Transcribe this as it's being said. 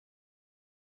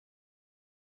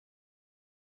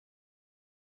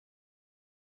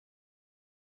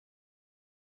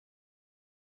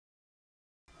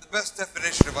best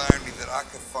definition of irony that I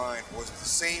could find was the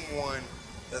same one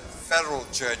that the federal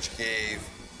judge gave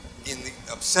in the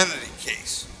obscenity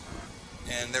case.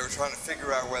 And they were trying to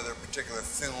figure out whether a particular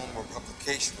film or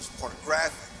publication was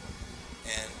pornographic.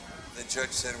 And the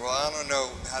judge said, well, I don't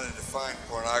know how to define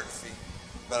pornography,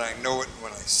 but I know it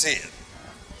when I see it.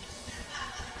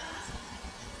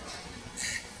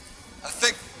 I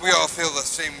think we all feel the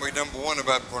same way, number one,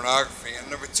 about pornography, and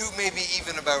number two, maybe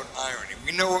even about irony.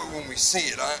 We know it when we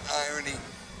see it. Irony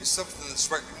is something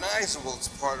that's recognizable. It's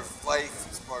part of life.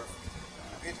 It's part of,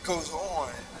 it goes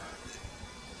on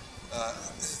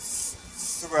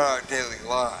throughout our daily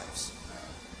lives.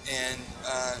 And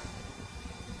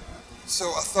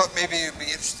so I thought maybe it would be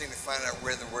interesting to find out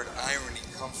where the word irony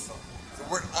comes from. The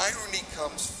word irony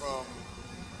comes from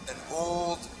an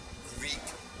old Greek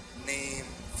name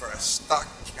for a stock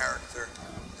character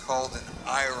called an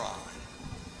iron.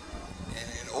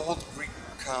 And in old Greek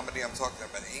comedy, I'm talking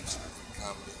about ancient Greek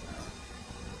comedy,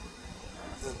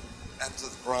 after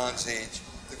the Bronze Age,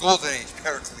 the Golden Age,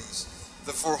 Pericles,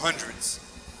 the 400s,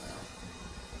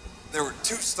 there were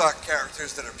two stock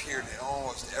characters that appeared in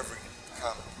almost every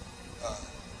comedy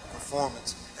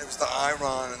performance. It was the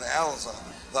Iron and the Alazon.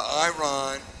 The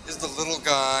Iron is the little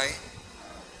guy,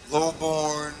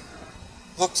 lowborn,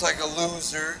 looks like a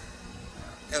loser,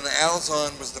 and the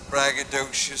Alazon was the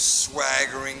braggadocious,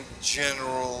 swaggering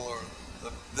general or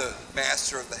the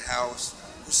master of the house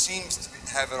who seems to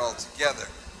have it all together.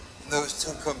 And those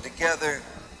two come together,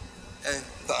 and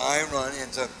the Iron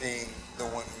ends up being the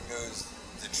one who knows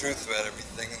the truth about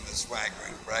everything, and the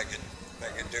swaggering,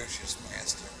 braggadocious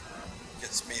master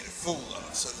gets made a fool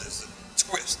of. So there's a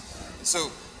twist. And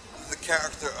so the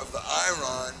character of the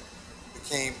Iron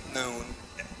became known,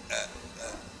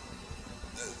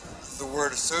 the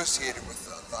word associated with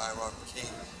the Iron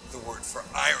became the word for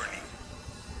irony.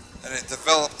 And it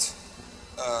developed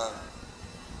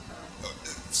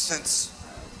since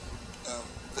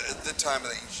the time of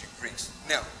the ancient Greeks.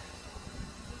 Now,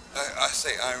 I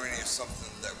say irony is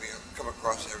something that we come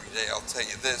across every day. I'll tell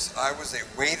you this, I was a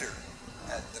waiter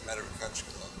at the Meadowbrook Country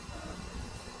Club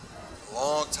a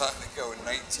long time ago in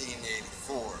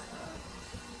 1984.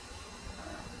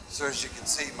 So as you can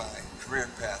see, my career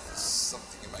path is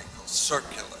something you might call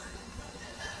circular.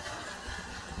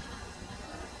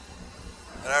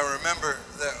 And I remember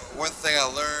that one thing I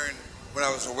learned when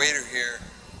I was a waiter here,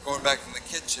 going back in the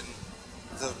kitchen,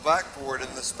 the blackboard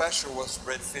in the special was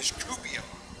redfish courtbouillon.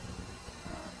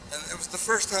 And it was the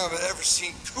first time I'd ever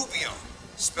seen courtbouillon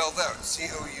spelled out,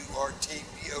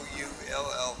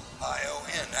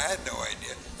 C-O-U-R-T-B-O-U-L-L-I-O-N. I had no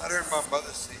idea. I'd heard my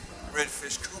mother say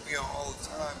redfish courtbouillon all the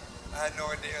time. I had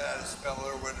no idea how to spell it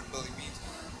or what it really means.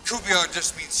 Courtbouillon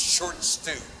just means short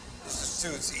stew. It's a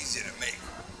stew that's easy to make.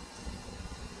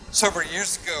 Several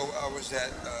years ago, I was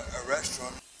at a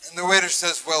restaurant, and the waiter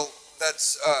says, well,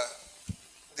 that's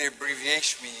the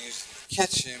abbreviation we use in the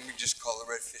kitchen. We just call it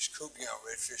redfish courtbouillon,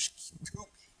 redfish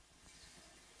courtbouillon.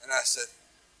 And I said,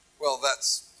 well,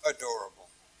 that's adorable.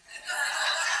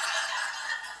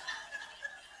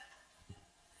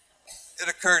 It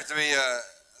occurred to me,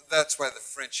 that's why the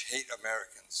French hate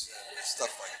Americans, and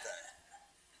stuff like that.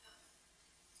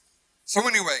 So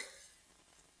anyway,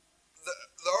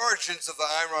 the origins of the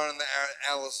Iron and the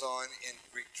Alazon in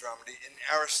Greek dramedy. In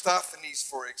Aristophanes,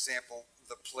 for example,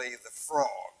 the play The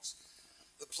Frogs.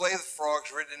 The play The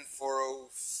Frogs, written in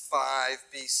 405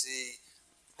 BC,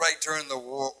 right during the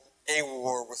war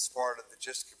with Sparta that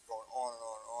just kept going on and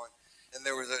on and on. And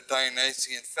there was a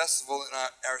Dionysian festival, and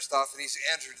Aristophanes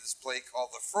entered this play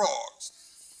called The Frogs.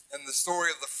 And the story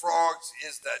of the frogs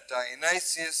is that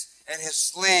Dionysius and his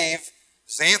slave,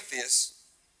 Xanthias,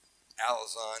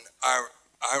 Alazon, Iron,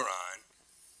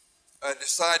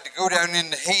 decide to go down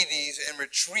into Hades and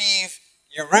retrieve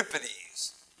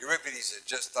Euripides. Euripides had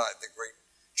just died, the great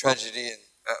tragedian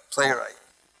playwright.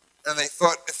 And they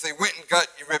thought if they went and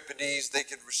got Euripides, they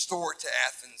could restore to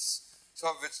Athens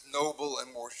some of its noble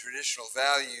and more traditional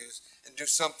values and do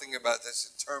something about this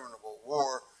interminable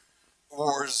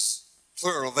wars,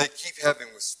 plural, they keep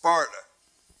having with Sparta.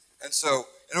 And so,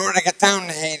 in order to get down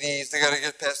to Hades, they got to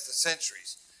get past the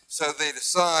centuries. So they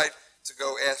decide to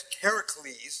go ask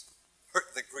Heracles,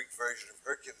 the Greek version of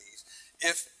Hercules,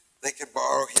 if they could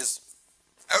borrow his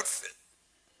outfit.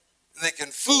 And they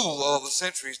can fool all the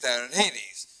centuries down in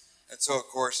Hades. And so, of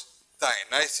course,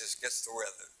 Dionysius gets to wear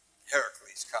the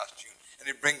Heracles costume, and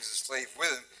he brings the slave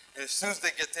with him. And as soon as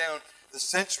they get down, the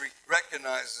century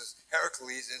recognizes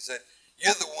Heracles and said,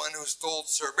 you're the one who stole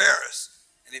Cerberus.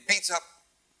 And he beats up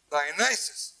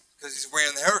Dionysius because he's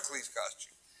wearing the Heracles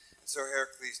costume. And so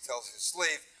Heracles tells his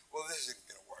slave, well, this isn't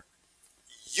going to work.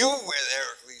 You wear the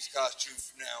Heracles costume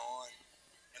from now on,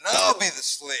 and and I'll be the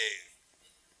slave,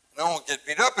 and I won't get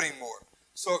beat up anymore.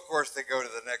 So, of course, they go to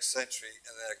the next century,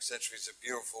 and the next century is a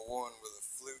beautiful woman with a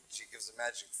flute. She gives a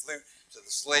magic flute to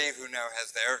the slave, who now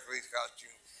has the Hercules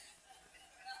costume.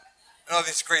 And all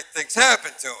these great things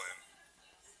happen to him.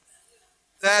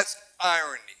 That's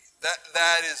irony.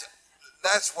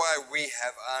 That's why we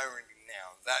have irony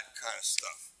now, that kind of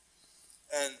stuff.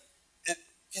 And it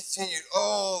continued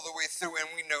all the way through, and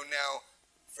we know now,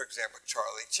 for example,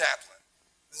 Charlie Chaplin.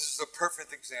 This is a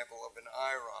perfect example of an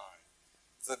iron.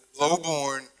 The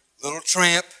low-born little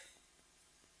tramp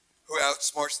who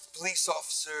outsmarts the police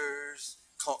officers,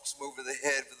 conks them over the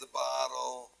head with a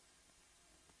bottle,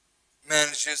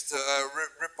 manages to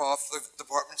rip off the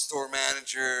department store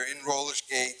manager in roller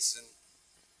skates, and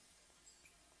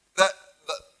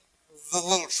the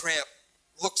little tramp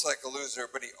looks like a loser,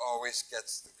 but he always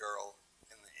gets the girl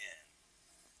in the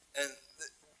end. And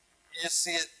you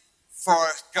see it,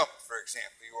 Forrest Gump, for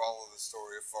example. You all know the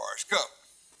story of Forrest Gump.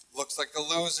 Looks like a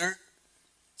loser,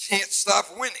 can't stop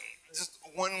winning. Just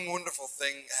one wonderful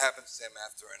thing happens to him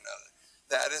after another.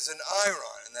 That is an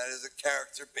iron, and that is a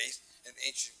character based in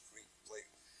ancient Greek play.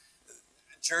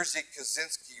 Jerzy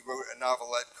Kosinski wrote a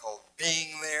novelette called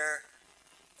Being There.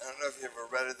 I don't know if you ever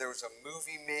read it. There was a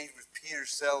movie made with Peter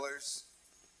Sellers.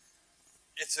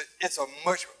 It's a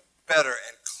much better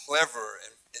and clever,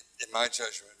 in my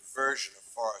judgment, version of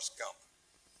Forrest Gump.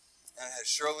 And it has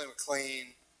Shirley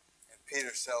MacLaine and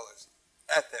Peter Sellers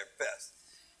at their best.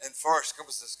 And Forrest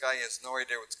Gump is this guy, he has no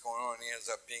idea what's going on. He ends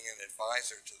up being an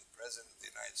advisor to the President of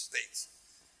the United States.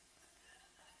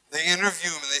 They interview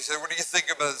him and they said, "What do you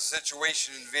think about the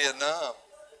situation in Vietnam?"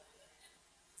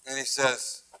 And he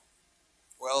says,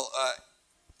 "Well,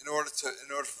 in order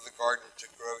for the garden to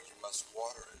grow, you must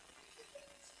water it."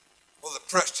 Well, the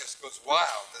press just goes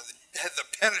wild. The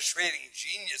penetrating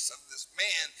genius of this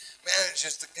man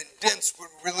manages to condense what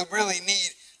we really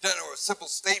need down to a simple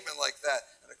statement like that.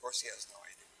 And of course, he has no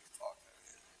idea what he's talking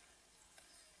about.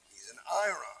 He's an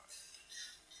iron.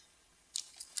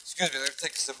 Excuse me, let me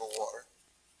take a sip of water.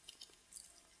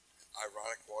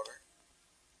 Ironic water.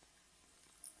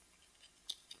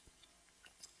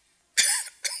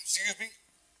 Excuse me.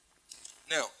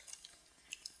 Now,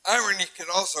 irony can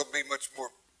also be much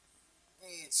more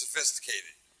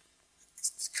sophisticated.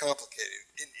 It's complicated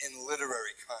in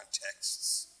literary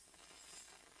contexts.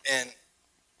 And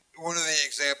one of the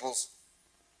examples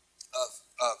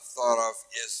I've thought of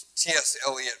is T.S.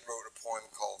 Eliot wrote a poem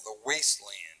called The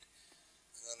Wasteland.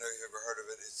 I don't know if you've ever heard of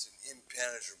it. It's an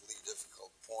impenetrably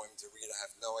difficult poem to read. I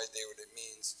have no idea what it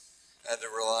means. I had to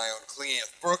rely on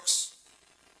Cleanth Brooks,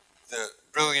 the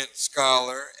brilliant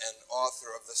scholar and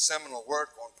author of the seminal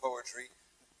work on poetry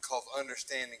called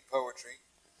Understanding Poetry.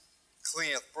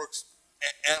 Cleanth Brooks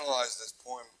analyzed this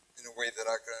poem in a way that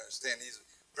I could understand. He's a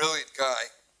brilliant guy,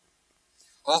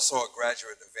 also a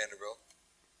graduate of Vanderbilt.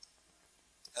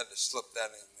 Had to slip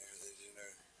that in there, did you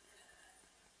know?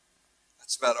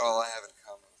 That's about all I have in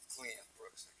common with Cleanth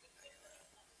Brooks.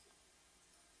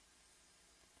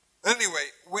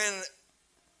 Anyway, when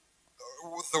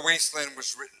The Wasteland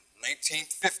was written,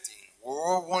 1915,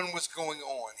 World War I was going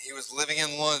on. He was living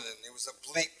in London. It was a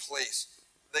bleak place.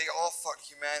 They all thought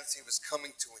humanity was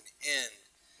coming to an end.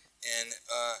 And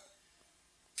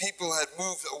people had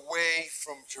moved away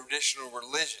from traditional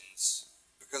religions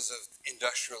because of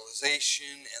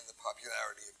industrialization and the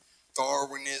popularity of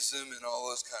Darwinism and all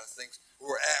those kind of things, who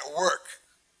were at work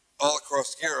all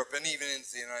across Europe and even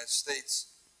into the United States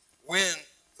when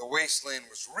The Wasteland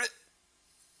was written.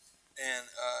 And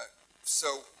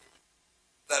so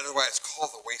that is why it's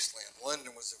called The Wasteland.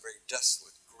 London was a very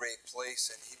desolate, gray place,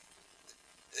 and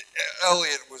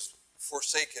Eliot was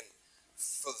forsaken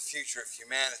for the future of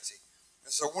humanity.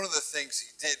 And so one of the things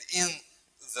he did in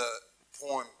the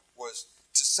poem was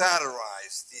to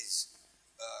satirize these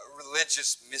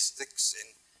religious mystics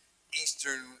and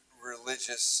Eastern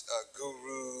religious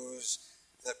gurus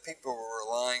that people were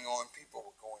relying on. People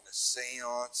were going to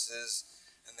seances,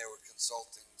 and they were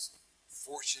consulting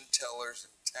fortune tellers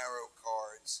and tarot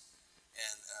cards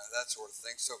and that sort of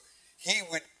thing. So he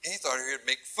thought he would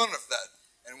make fun of that.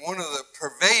 And one of the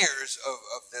purveyors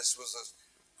of this was a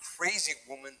crazy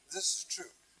woman, this is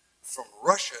true, from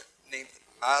Russia named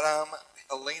Madame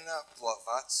Helena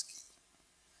Blavatsky.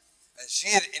 And she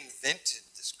had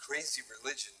invented this crazy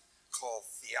religion called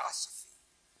Theosophy,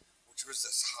 which was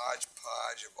this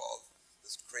hodgepodge of all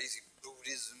this crazy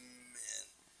Buddhism and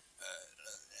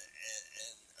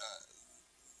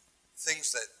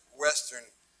things that Western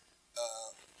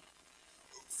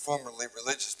formerly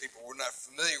religious people were not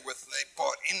familiar with, and they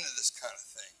bought into this kind of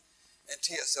thing. And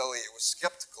T.S. Eliot was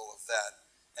skeptical of that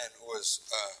and was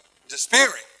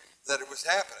despairing that it was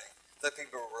happening, that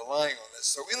people were relying on this.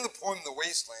 So in the poem The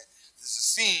Wasteland, there's a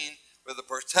scene where the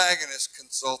protagonist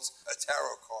consults a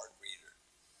tarot card reader.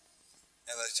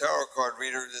 And the tarot card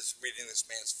reader is reading this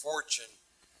man's fortune.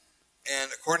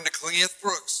 And according to Cleanth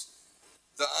Brooks,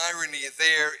 the irony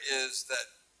there is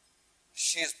that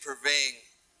she is purveying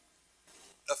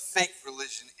a fake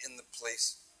religion in the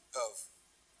place of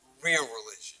real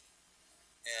religion.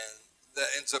 And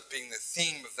that ends up being the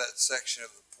theme of that section of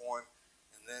the poem.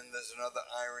 And then there's another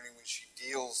irony when she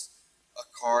deals a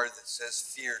card that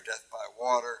says fear, death by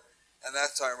water. And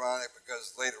that's ironic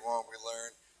because later on we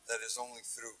learn that it's only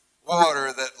through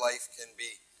water that life can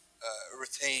be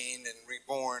retained and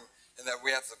reborn, and that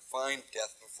we have to find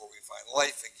death before we find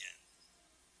life again.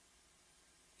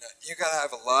 Now, you got to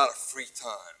have a lot of free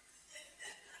time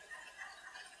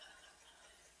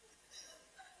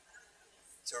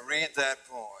to read that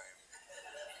poem,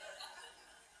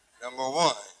 number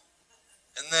one.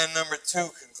 And then number two,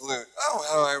 conclude, oh,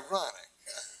 how ironic.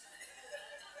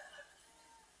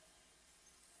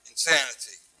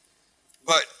 Insanity.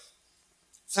 But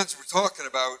since we're talking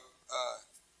about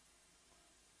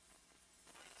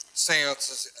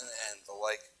seances and the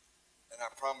like, and I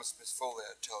promised Miss Foley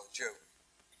I'd tell a joke.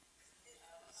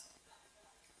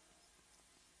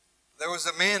 There was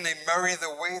a man named Murray the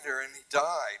Waiter, and he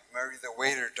died. Murray the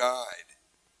Waiter died.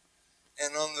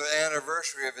 And on the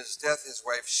anniversary of his death, his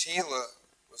wife Sheila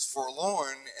was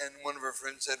forlorn, and one of her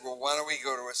friends said, well, why don't we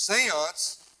go to a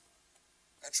seance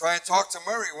and try and talk to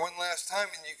Murray one last time,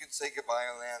 and you can say goodbye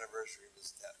on the anniversary of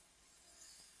his death.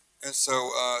 And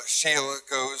so Sheila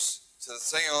goes to the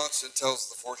seance and tells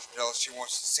the fortune teller she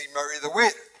wants to see Murray the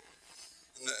Waiter.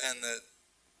 And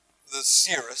the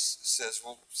seeress says,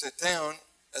 well, sit down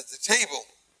at the table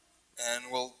and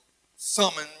we'll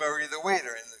summon Murray the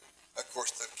Waiter. And of course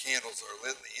the candles are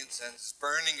lit, the incense is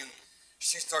burning, and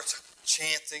she starts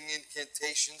chanting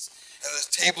incantations, and the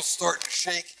table's starting to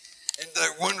shake, and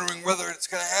they're wondering whether it's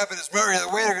going to happen. Is Murray the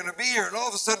Waiter going to be here? And all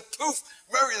of a sudden, poof,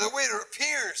 Murray the Waiter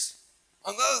appears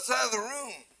on the other side of the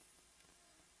room.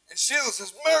 And Sheila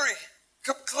says, Murray,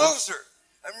 come closer.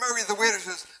 And Murray the Waiter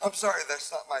says, I'm sorry,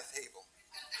 that's not my table.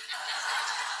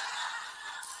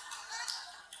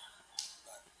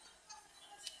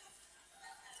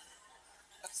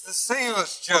 That's the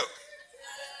seance joke.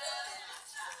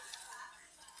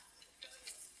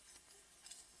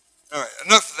 All right,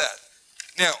 enough of that.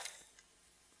 Now,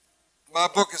 my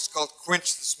book is called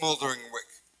Quench the Smoldering Wick,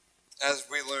 as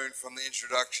we learned from the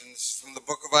introductions from the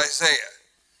book of Isaiah.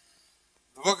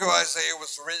 The book of Isaiah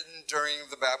was written during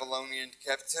the Babylonian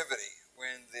captivity,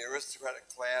 when the aristocratic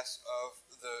class of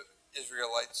the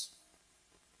Israelites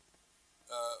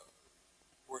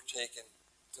were taken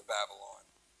to Babylon.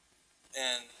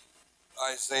 And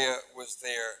Isaiah was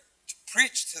there to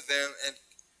preach to them and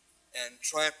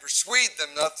try and persuade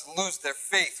them not to lose their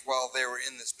faith while they were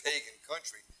in this pagan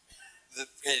country, the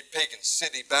pagan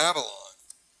city Babylon.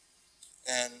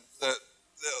 And the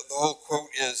whole quote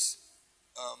is,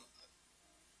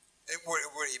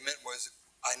 what he meant was,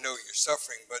 I know you're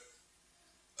suffering, but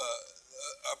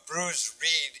a bruised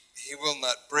reed he will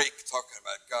not break, talking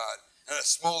about God, and a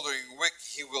smoldering wick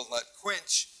he will not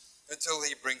quench until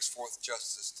he brings forth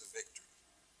justice to victory.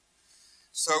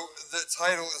 So the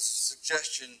title is a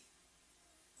suggestion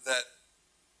that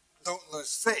don't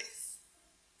lose faith,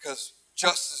 because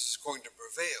justice is going to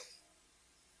prevail.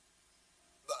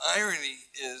 The irony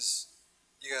is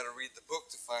you got to read the book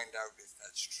to find out if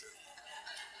that's true.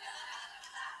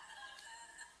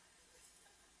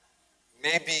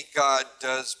 Maybe God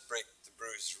does break the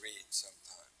bruised reed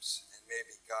sometimes, and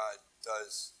maybe God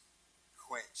does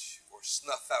quench or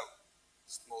snuff out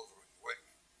the smoldering wick.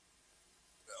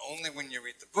 But only when you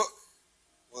read the book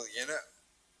will you know.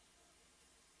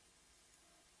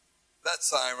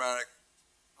 That's ironic.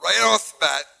 Right off the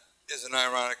bat is an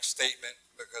ironic statement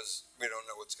because we don't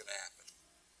know what's going to happen.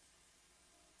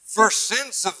 First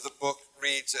sentence of the book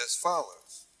reads as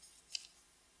follows.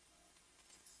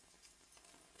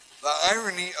 The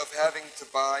irony of having to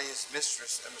buy his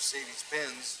mistress a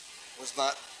Mercedes-Benz was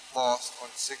not lost on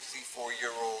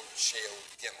 64-year-old Shale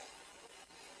Gimel.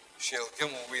 Shale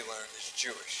Gimel, we learned, is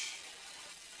Jewish.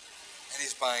 And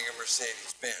he's buying a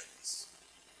Mercedes-Benz.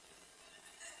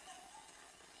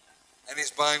 And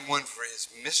he's buying one for his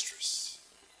mistress.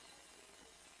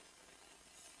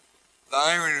 The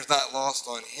irony is not lost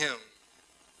on him,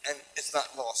 and it's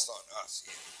not lost on us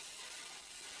either.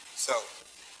 So,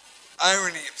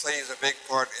 irony plays a big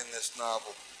part in this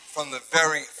novel from the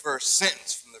very first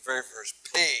sentence, from the very first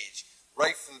page,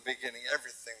 right from the beginning,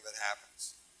 everything that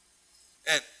happens.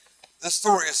 And this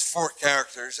story is 4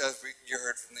 characters, as you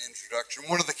heard from the introduction.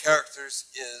 One of the characters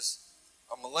is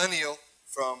a millennial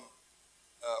from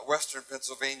western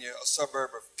Pennsylvania, a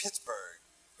suburb of Pittsburgh,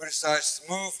 who decides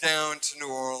to move down to New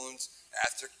Orleans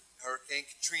after Hurricane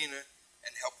Katrina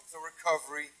and help with the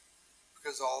recovery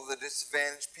because all the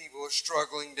disadvantaged people are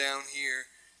struggling down here,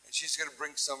 and she's going to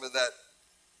bring some of that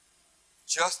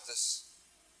justice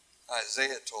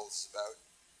Isaiah told us about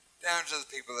down to the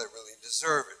people that really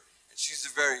deserve it. And she's a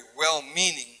very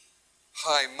well-meaning,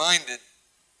 high-minded,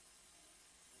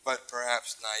 but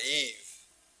perhaps naive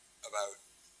about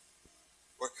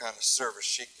what kind of service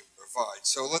she can provide.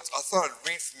 So I thought I'd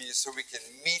read from you so we can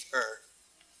meet her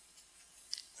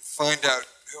and find out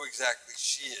who exactly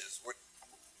she is, what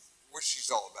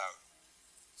she's all about.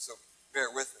 So bear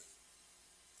with me.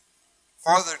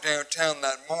 Farther downtown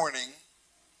that morning,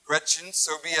 Gretchen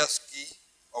Sobieski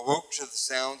awoke to the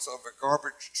sounds of a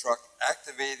garbage truck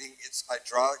activating its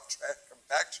hydraulic trash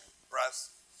compaction press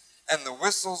and the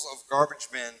whistles of garbage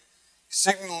men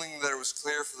signaling that it was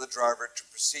clear for the driver to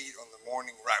proceed on the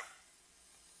morning route.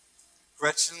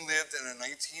 Gretchen lived in a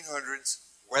 1900s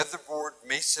weatherboard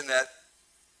masonette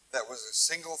that was a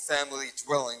single-family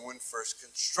dwelling when first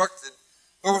constructed,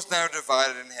 but was now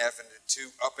divided in half into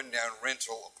two up-and-down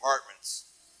rental apartments.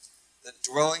 The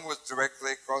dwelling was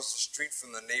directly across the street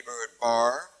from the neighborhood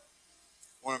bar,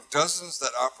 one of dozens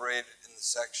that operated in the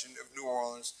section of New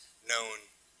Orleans known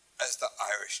as the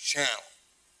Irish Channel.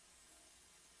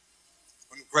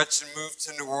 When Gretchen moved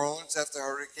to New Orleans after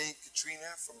Hurricane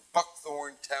Katrina from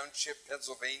Buckthorn Township,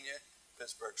 Pennsylvania,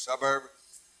 Pittsburgh suburb,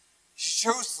 she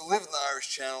chose to live in the Irish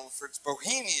Channel for its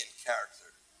bohemian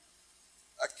character,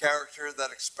 a character that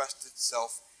expressed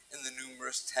itself in the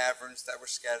numerous taverns that were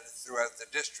scattered throughout the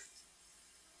district.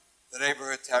 The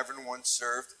neighborhood tavern once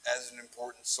served as an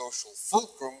important social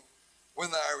fulcrum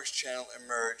when the Irish Channel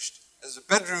emerged as a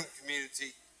bedroom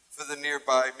community for the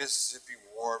nearby Mississippi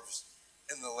wharves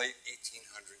in the late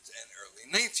 1800s and early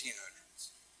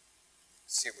 1900s.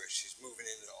 See where she's moving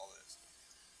into all this.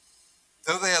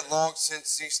 Though they had long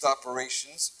since ceased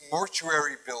operations,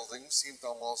 mortuary buildings seemed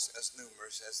almost as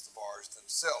numerous as the bars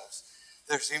themselves.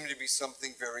 There seemed to be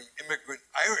something very immigrant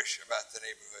Irish about the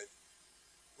neighborhood,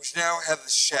 which now had the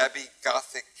shabby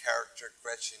Gothic character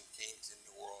Gretchen came to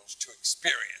New Orleans to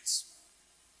experience.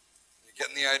 You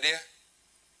getting the idea?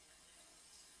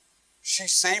 She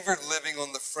savored living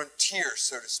on the frontier,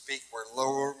 so to speak, where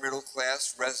lower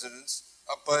middle-class residents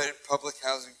abutted public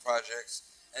housing projects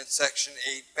and Section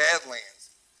 8 badlands.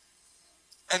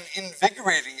 An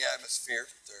invigorating atmosphere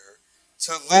to her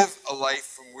to live a life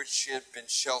from which she had been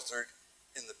sheltered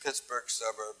in the Pittsburgh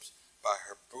suburbs by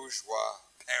her bourgeois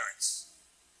parents.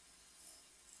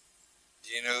 Do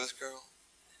you know this girl?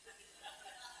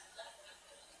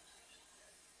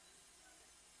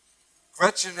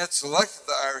 Gretchen had selected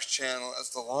the Irish Channel as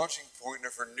the launching point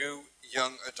of her new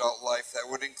young adult life that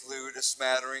would include a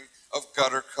smattering of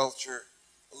gutter culture,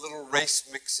 a little race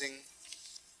mixing,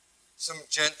 some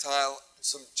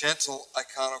gentle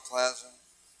iconoclasm,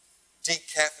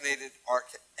 decaffeinated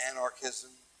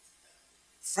anarchism,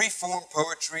 free-form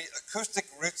poetry, acoustic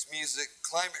roots music,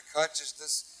 climate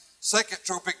consciousness,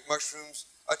 psychotropic mushrooms,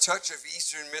 a touch of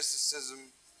Eastern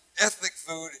mysticism, ethnic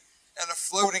food, and a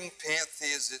floating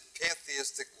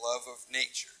pantheistic love of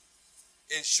nature.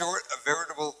 In short, a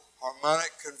veritable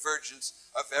harmonic convergence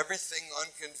of everything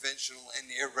unconventional and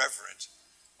irreverent,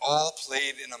 all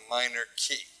played in a minor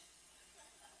key.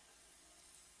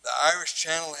 The Irish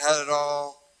Channel had it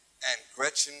all, and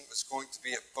Gretchen was going to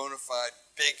be a bona fide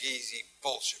Big Easy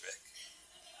Bolshevik.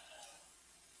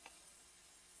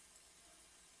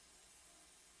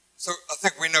 So I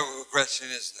think we know who Gretchen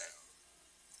is now.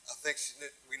 I think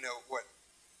we know what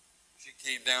she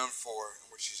came down for and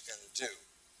what she's going to do.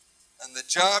 And the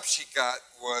job she got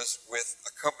was with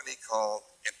a company called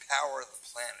Empower the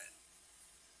Planet,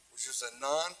 which was a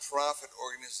non-profit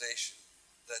organization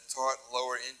that taught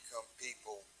lower-income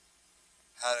people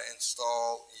how to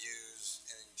install, use,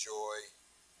 and enjoy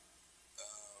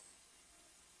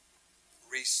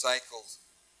recycled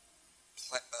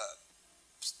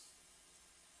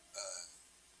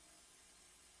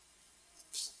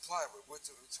plywood. What's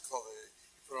it called?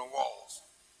 You put on walls.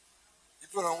 You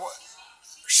put on what?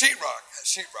 Sheetrock.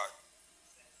 Sheetrock.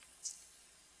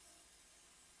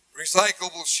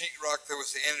 Recyclable sheetrock that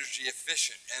was energy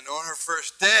efficient. And on her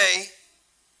first day,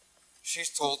 she's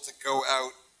told to go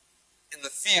out in the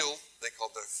field, they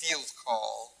called it a field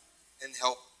call, and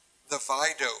help the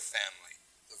Vido family.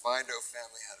 The Vido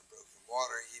family had a broken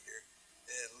water heater.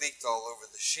 It had leaked all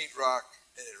over the sheetrock.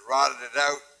 It had rotted it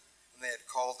out. And they had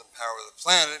called Empower the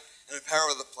Planet. And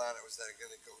Empower the Planet was then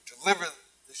going to go deliver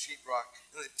the sheetrock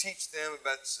and then teach them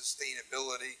about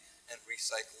sustainability and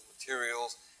recycled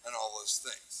materials and all those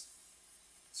things.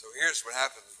 So here's what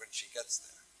happens when she gets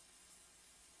there.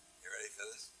 You ready for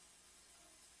this?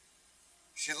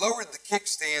 She lowered the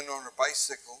kickstand on her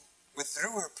bicycle,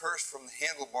 withdrew her purse from the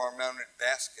handlebar-mounted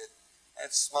basket,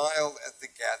 and smiled at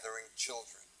the gathering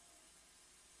children.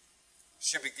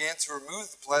 She began to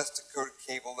remove the plastic-coated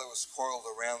cable that was coiled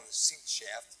around the seat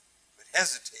shaft, but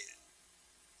hesitated.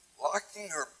 Locking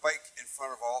her bike in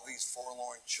front of all these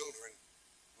forlorn children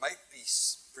might be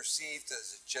perceived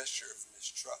as a gesture of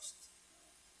mistrust.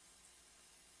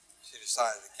 She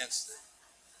decided against it.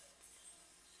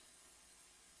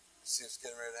 See what's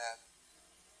getting ready to happen.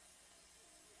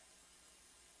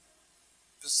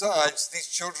 Besides, these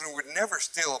children would never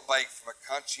steal a bike from a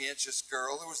conscientious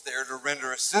girl who was there to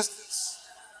render assistance.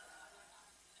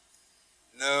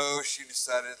 No, she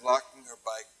decided locking her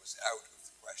bike was out of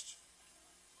the question.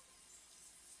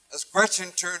 As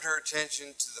Gretchen turned her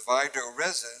attention to the Vido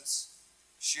residence,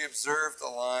 she observed a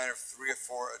line of 3 or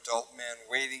 4 adult men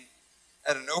waiting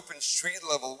at an open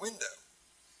street-level window.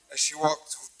 As she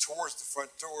walked towards the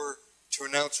front door to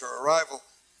announce her arrival,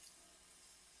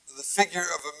 the figure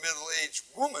of a middle-aged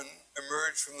woman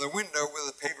emerged from the window with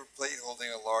a paper plate holding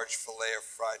a large fillet of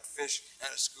fried fish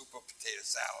and a scoop of potato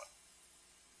salad.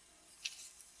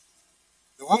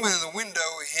 The woman in the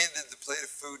window handed the plate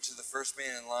of food to the first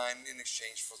man in line in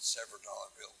exchange for several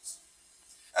dollar bills.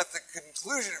 At the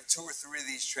conclusion of 2 or 3 of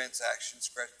these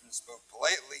transactions, Gretchen spoke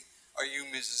politely, "Are you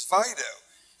Mrs. Vido?"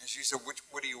 And she said, "What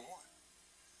do you want?"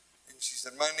 And she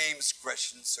said, "My name is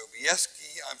Gretchen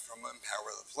Sobieski. I'm from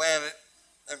Empower the Planet.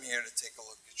 I'm here to take a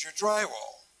look at your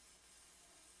drywall."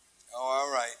 "Oh, all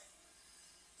right."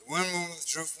 The woman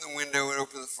withdrew from the window and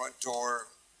opened the front door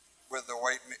where the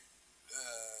white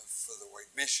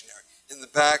missionary. In the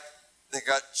back, they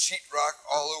got sheetrock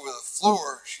all over the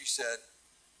floor, she said.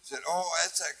 "Oh,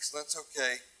 that's excellent, that's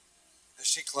okay," as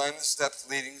she climbed the steps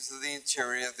leading to the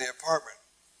interior of the apartment.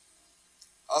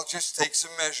 "I'll just take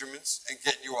some measurements and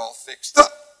get you all fixed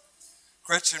up."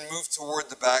 Gretchen moved toward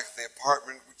the back of the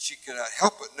apartment, which she could not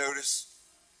help but notice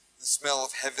the smell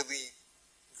of heavily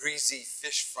greasy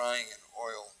fish frying in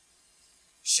oil.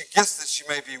 She guessed that she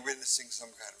might be witnessing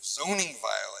some kind of zoning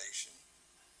violation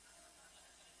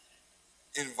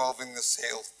involving the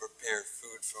sale of prepared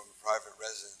food from a private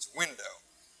residence window.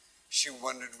 She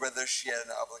wondered whether she had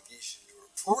an obligation to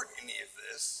report any of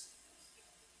this,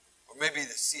 or maybe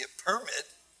to see a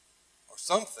permit or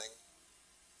something,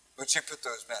 but she put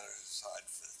those matters aside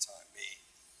for the time being.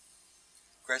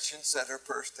 Gretchen set her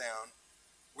purse down,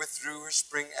 withdrew her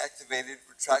spring-activated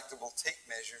retractable tape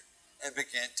measure, and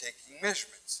began taking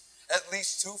measurements. At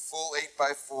least 2 full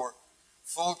 8x4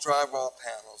 full drywall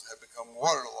panels had become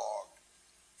waterlogged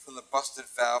from the busted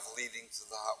valve leading to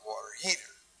the hot water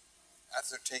heater.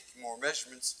 After taking more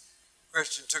measurements,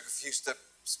 Gretchen took a few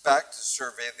steps back to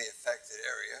survey the affected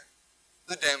area.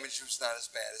 The damage was not as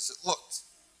bad as it looked.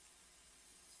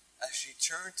 As she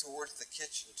turned towards the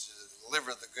kitchen to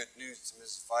deliver the good news to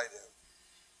Mrs. Vido,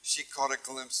 she caught a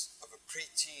glimpse of a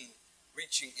preteen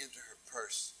reaching into her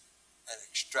purse and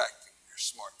extracting her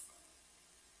smartphone.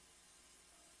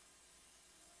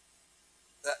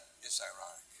 That is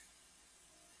ironic.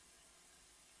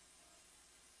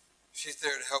 She's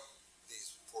there to help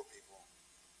these poor people,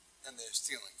 and they're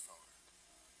stealing from her.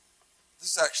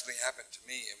 This actually happened to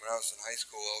me when I was in high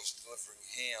school. I was delivering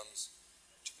hams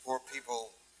to poor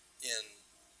people in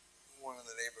one of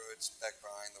the neighborhoods back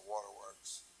behind the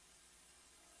waterworks.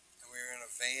 And we were in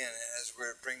a van, and as we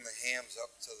were bringing the hams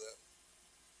up to the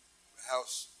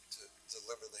house to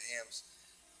deliver the hams,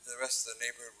 the rest of the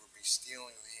neighborhood would be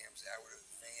stealing the hams out of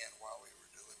the van while we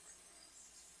were delivering them.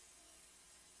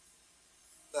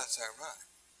 That's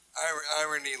ironic.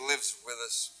 Irony lives with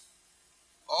us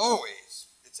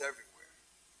always. It's everywhere.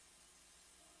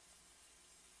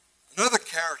 Another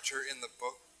character in the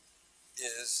book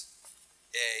is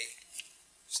a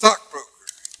stockbroker.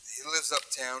 He lives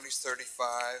uptown. He's 35.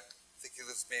 I think he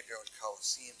lives maybe on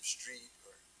Coliseum Street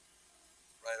or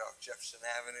right off Jefferson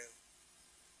Avenue.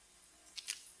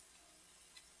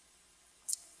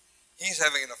 He's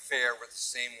having an affair with the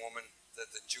same woman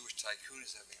that the Jewish tycoon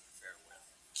is having an affair with.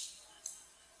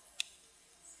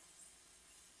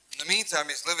 In the meantime,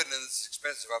 he's living in this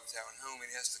expensive uptown home, and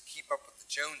he has to keep up with the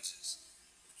Joneses.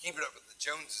 Keeping up with the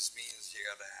Joneses means you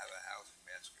got to have a house in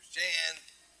Masker's Jan,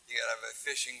 you got to have a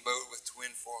fishing boat with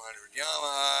twin 400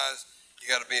 Yamahas, you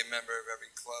got to be a member of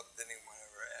every club that anyone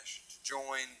ever asked you to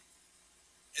join.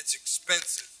 It's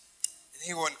expensive, and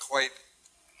he wasn't quite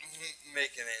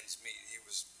making ends meet. He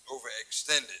was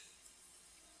overextended.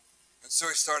 And so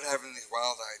he started having these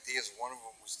wild ideas. One of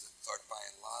them was to start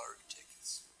buying lottery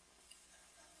tickets.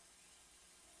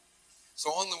 So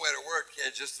on the way to work, he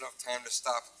had just enough time to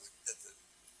stop at the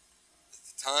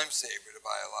time saver to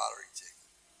buy a lottery ticket.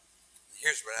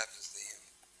 Here's what happens to him.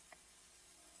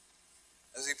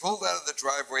 As he pulled out of the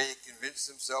driveway, he convinced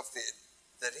himself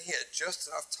that he had just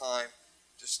enough time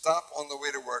to stop on the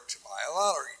way to work to buy a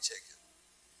lottery ticket.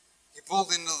 He pulled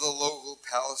into the local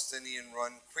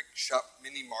Palestinian-run quick shop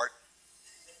mini mart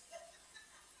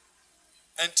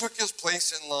and took his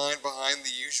place in line behind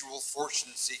the usual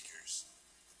fortune seekers,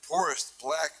 the poorest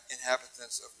black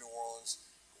inhabitants of New Orleans,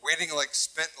 waiting like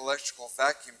spent electrical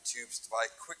vacuum tubes to buy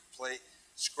quick play,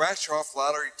 scratch-off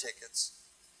lottery tickets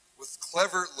with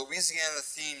clever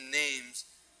Louisiana-themed names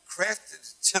crafted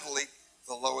to titillate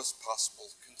the lowest possible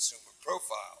consumer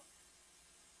profile.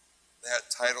 They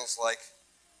had titles like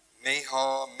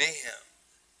Mayhaw Mayhem,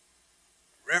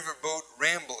 Riverboat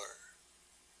Rambler,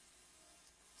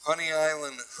 Honey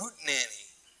Island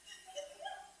Hootenanny,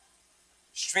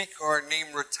 Streetcar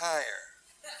Named Retire,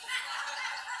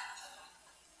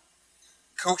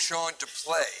 Coach on to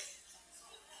Play.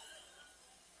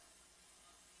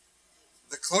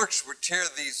 The clerks would tear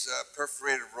these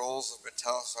perforated rolls of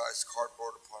metallicized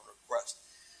cardboard upon request.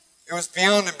 It was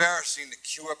beyond embarrassing to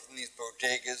queue up in these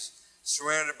bodegas,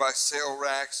 surrounded by sale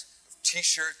racks of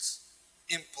T-shirts,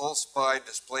 impulse buy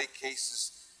display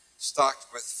cases stocked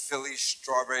with Philly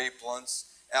strawberry blunts,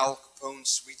 Al Capone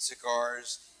sweet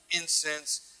cigars,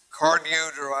 incense, cardio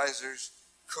derisers,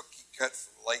 cookie cut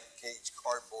from light gauge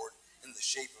cardboard in the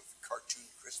shape of cartoon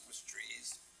Christmas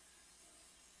trees,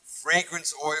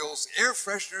 fragrance oils, air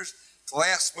fresheners,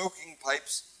 glass smoking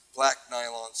pipes, black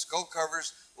nylon skull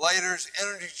covers, lighters,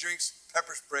 energy drinks,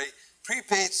 pepper spray,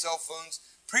 prepaid cell phones,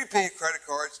 prepaid credit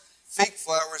cards, fake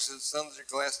flowers in sundry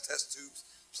glass test tubes,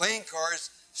 playing cards,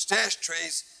 stash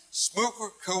trays,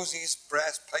 smoker cozies,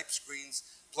 brass pipe screens,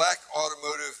 black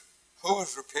automotive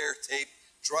hose repair tape,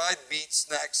 dried meat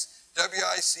snacks,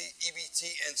 WIC,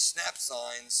 EBT, and snap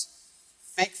signs,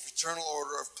 fake fraternal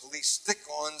order of police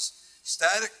stick-ons,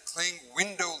 static cling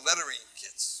window lettering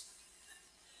kits.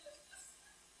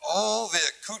 All the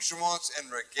accoutrements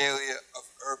and regalia of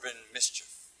urban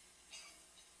mischief.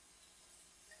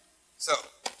 So,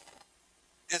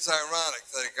 it's ironic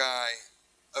that a guy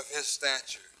of his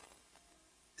stature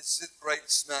is sit right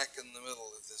smack in the middle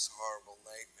of this horrible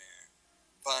nightmare,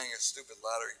 buying a stupid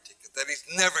lottery ticket that he's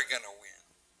never going to win.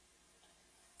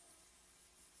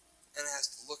 And has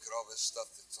to look at all this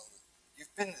stuff that's on the...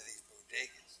 You've been to these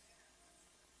bodegas.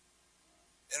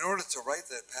 In order to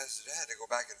write that passage, I had to go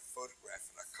back and photograph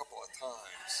it a couple of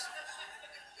times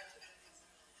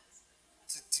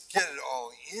to get it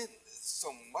all in. There's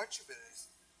so much of it. It's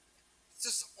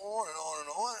just on and on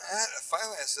and on.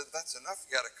 Finally, I said, that's enough.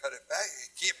 You got to cut it back.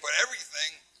 You can't put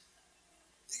everything.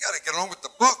 You got to get on with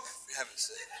the book, for heaven's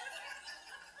sake.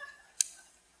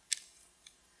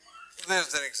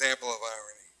 There's an example of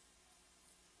irony.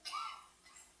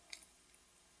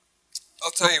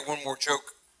 I'll tell you one more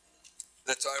joke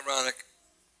that's ironic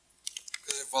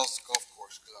because it involves the golf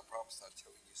course, because I promised I'd tell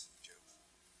you some jokes.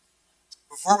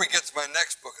 Before we get to my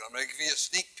next book, and I'm going to give you a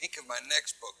sneak peek of my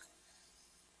next book,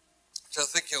 which I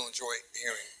think you'll enjoy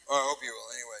hearing, or I hope you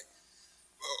will anyway.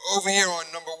 Over here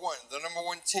on number one, the number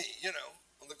one tee, you know,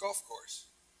 on the golf course.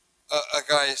 A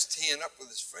guy is teeing up with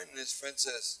his friend, and his friend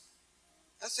says,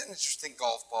 "That's an interesting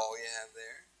golf ball you have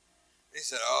there." And he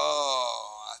said,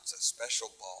 "Oh, that's a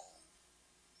special ball.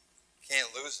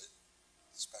 Can't lose it.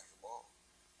 It's a special ball."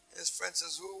 And his friend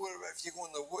says, "Well, what about if you go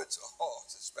in the woods?" "Oh,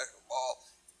 it's a special ball.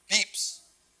 Beeps.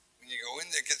 When you go in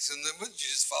there, gets in the woods, you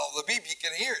just follow the beep. You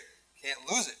can hear it. Can't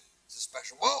lose it. It's a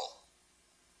special ball."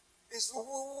 He said,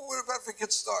 "Well, what about if it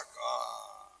gets dark?"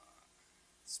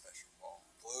 Special ball.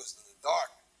 Glows in the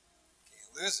dark.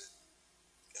 Can't lose it.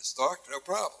 Gets dark, no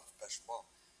problem. Special ball.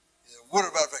 He said, "What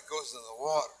about if it goes in the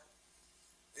water?"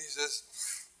 He says,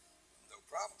 "No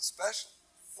problem. Special.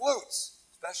 Floats.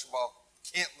 Special ball.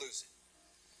 Can't lose it."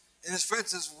 And his friend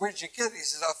says, "Where'd you get it?" He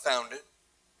says, "I found it."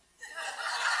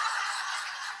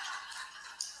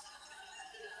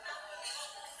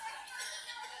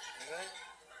 Okay?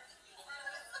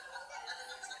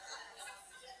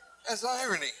 That's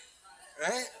irony,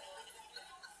 right?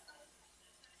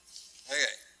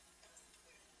 Okay.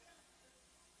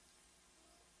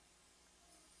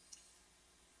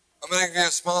 I'm going to give you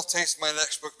a small taste of my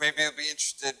next book. Maybe you'll be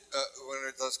interested when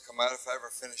it does come out, if I ever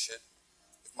finish it.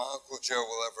 If my Uncle Joe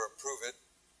will ever approve it.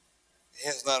 He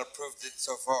has not approved it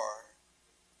so far.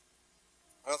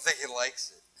 I don't think he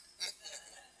likes it.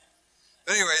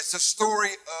 But anyway, it's a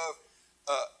story of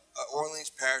an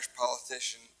Orleans Parish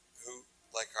politician who,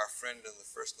 like our friend in the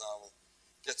first novel,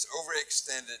 gets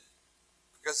overextended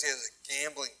because he has a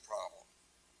gambling problem.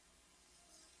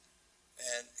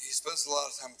 And he spends a lot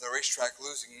of time at the racetrack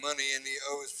losing money, and he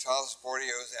owes child support, he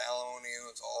owes alimony, he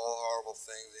owes all horrible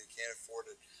things, and he can't afford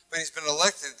it. But he's been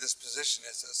elected to this position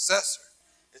as assessor.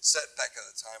 It's set back at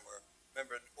the time where,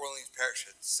 remember, Orleans Parish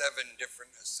had 7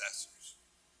 different assessors.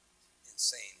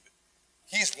 Insane. But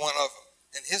he's one of them,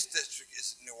 and his district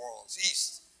is New Orleans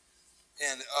East.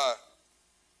 And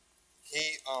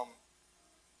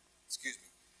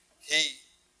he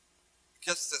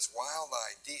gets this wild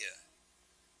idea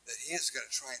that he is going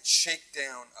to try and shake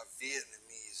down a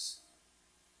Vietnamese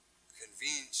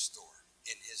convenience store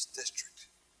in his district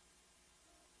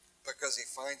because he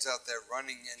finds out they're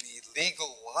running an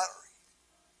illegal lottery.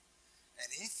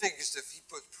 And he figures if he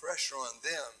puts pressure on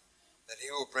them, that he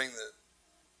will bring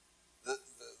the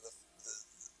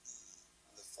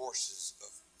forces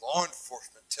of law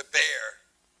enforcement to bear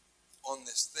on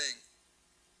this thing.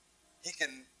 He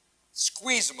can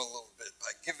squeeze them a little bit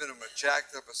by giving them a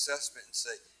jacked up assessment and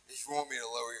say, if you want me to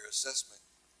lower your assessment,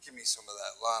 give me some of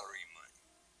that lottery money.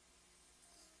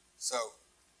 So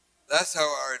that's how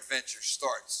our adventure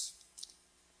starts.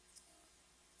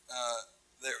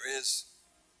 There is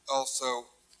also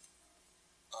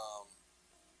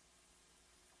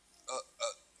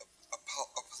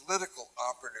a political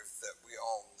operative that we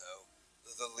all know,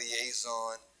 the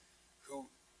liaison, who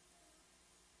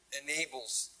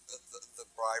enables the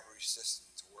bribery system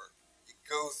to work. You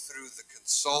go through the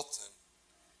consultant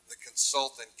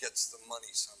gets the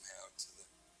money somehow to the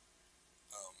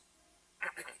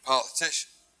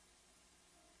politician.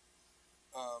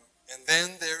 And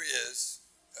then there is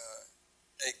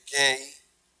a gay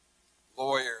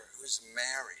lawyer who's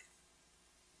married.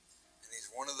 And he's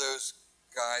one of those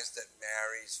guys that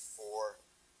marries for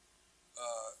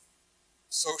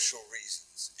social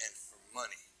reasons and for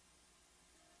money.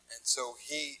 And so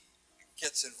he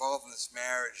gets involved in this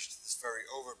marriage to this very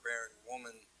overbearing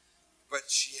woman, but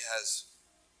she has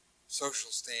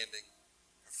social standing.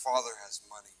 Her father has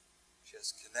money. She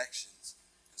has connections.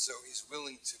 And so he's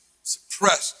willing to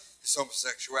suppress his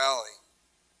homosexuality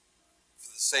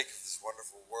for the sake of this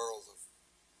wonderful world of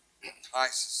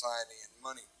high society and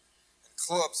money and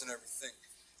clubs and everything.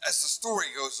 As the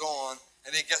story goes on,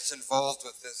 and he gets involved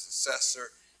with this assessor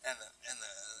and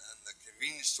the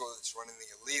convenience store that's running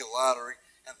the illegal lottery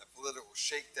and the political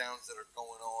shakedowns that are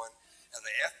going on, and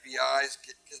the FBI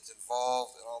gets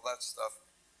involved and all that stuff.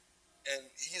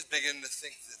 And he's beginning to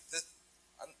think that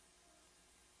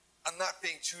I'm not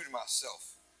being true to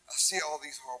myself. I see all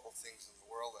these horrible things in the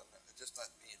world and they're just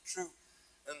not being true.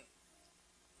 And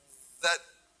that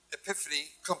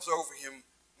epiphany comes over him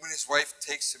when his wife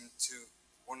takes him to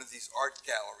one of these art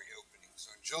gallery openings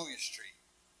on Julia Street.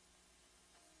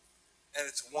 And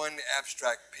it's one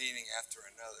abstract painting after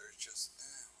another. It's just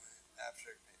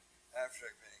abstract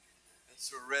painting.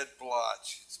 It's a red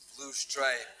blotch. It's a blue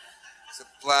stripe. It's a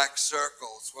black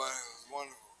circle. It's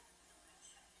wonderful.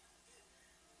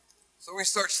 So he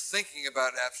starts thinking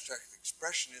about abstract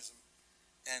expressionism,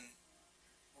 and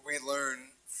we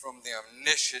learn from the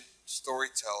omniscient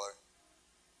storyteller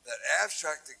that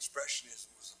abstract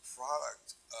expressionism was a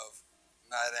product of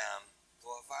Madame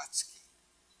Blavatsky.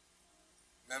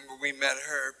 Remember, we met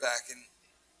her back in,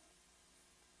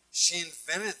 she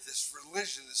invented this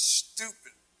religion, this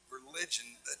stupid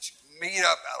religion that she made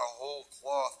up out of whole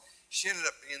cloth. She ended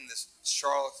up being this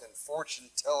charlatan fortune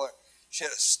teller. She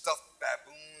had a stuffed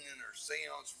baboon in her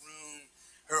seance room.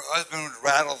 Her husband would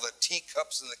rattle the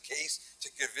teacups in the case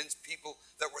to convince people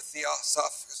that were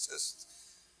theosophists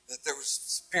that there was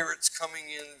spirits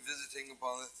coming in visiting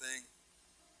upon the thing.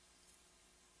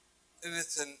 And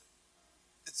it's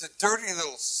a dirty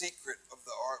little secret of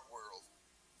the art world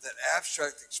that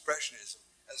abstract expressionism,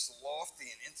 as lofty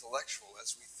and intellectual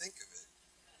as we think of it,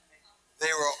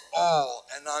 they were all,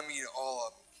 and I mean all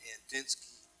of them,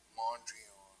 Kandinsky, Mondrian,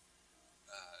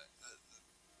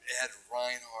 Ed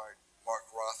Reinhardt,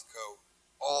 Mark Rothko,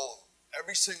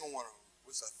 every single one of them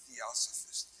was a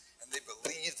theosophist, and they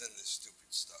believed in this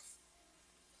stupid stuff.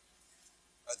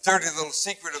 A dirty little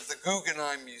secret of the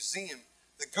Guggenheim Museum.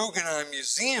 The Guggenheim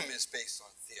Museum is based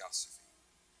on theosophy.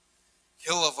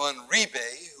 Hilla von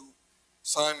Riebe, who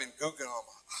Simon Guggenheim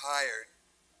hired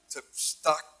to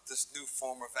stock this new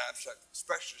form of abstract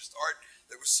expressionist art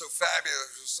that was so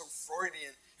fabulous, it was so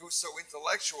Freudian, it was so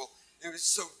intellectual, it was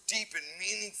so deep and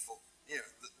meaningful. You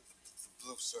know, the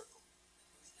blue circle.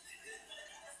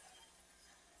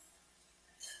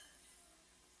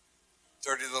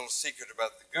 Dirty little secret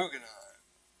about the Guggenheim.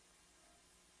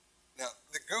 Now,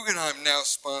 the Guggenheim now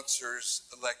sponsors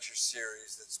a lecture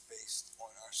series that's based on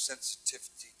our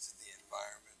sensitivity to the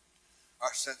environment,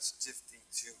 our sensitivity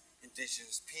to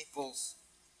indigenous peoples,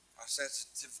 our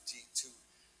sensitivity to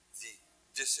the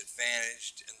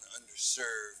disadvantaged and the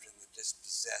underserved and the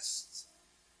dispossessed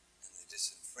and the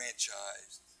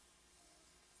disenfranchised.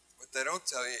 What they don't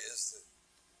tell you is the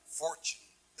fortune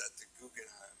that the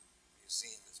Guggenheim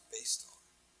Museum is based on.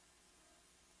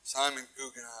 Simon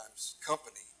Guggenheim's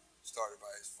company, started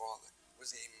by his father,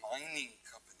 was a mining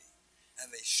company, and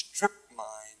they strip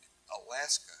mined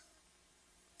Alaska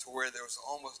to where there was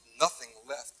almost nothing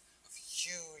left of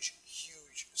huge,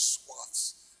 huge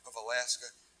swaths of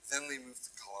Alaska. Then they moved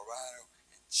to Colorado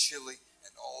and Chile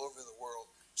and all over the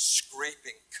world,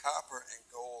 scraping copper and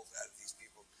gold out of these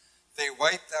people. They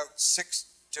wiped out 6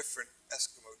 different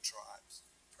Eskimo tribes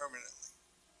permanently.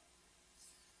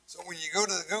 So when you go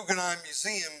to the Guggenheim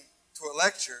Museum to a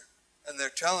lecture and they're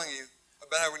telling you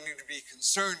about how we need to be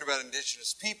concerned about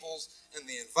indigenous peoples and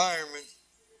the environment,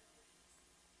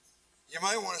 you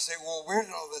might want to say, well, where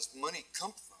did all this money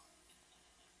come from?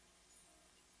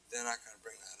 They're not going to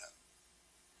bring that up.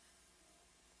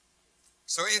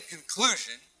 So in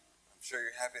conclusion, I'm sure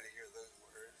you're happy to hear those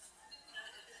words.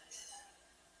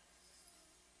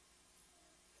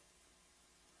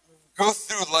 Go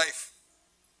through life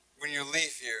when you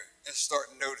leave here and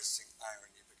start noticing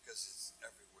irony, because it's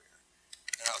everywhere.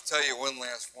 And I'll tell you one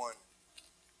last one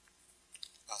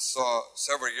I saw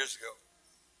several years ago.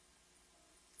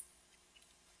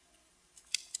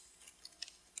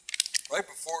 Right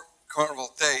before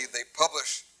Carnival Day, they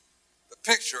publish the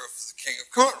picture of the King of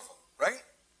Carnival, right?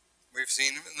 We've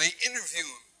seen him, and they interview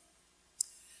him.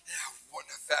 And how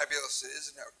fabulous it is,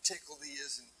 and how tickled he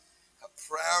is, and how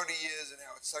proud he is, and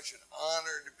how it's such an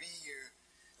honor to be here.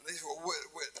 And they say, well,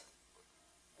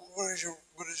 what is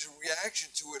your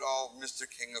reaction to it all, Mr.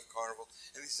 King of Carnival?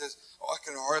 And he says, oh, I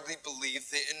can hardly believe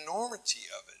the enormity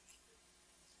of it.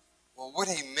 Well, what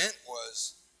he meant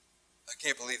was, I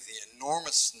can't believe the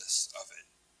enormousness of it.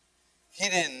 He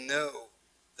didn't know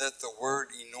that the word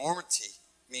enormity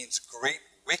means great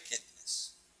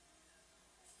wickedness,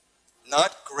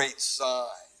 not great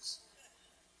size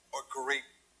or great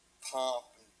pomp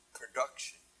and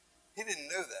production. He didn't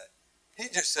know that. He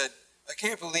just said, I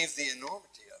can't believe the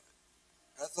enormity of it.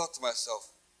 And I thought to myself,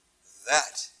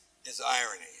 that is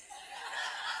irony.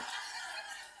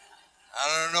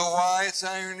 I don't know why it's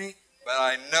irony, but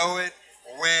I know it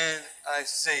when I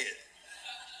say it.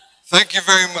 Thank you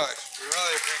very much. We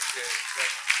really appreciate it.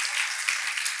 Thank you.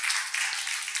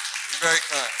 You're very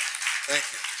kind. Thank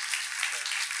you.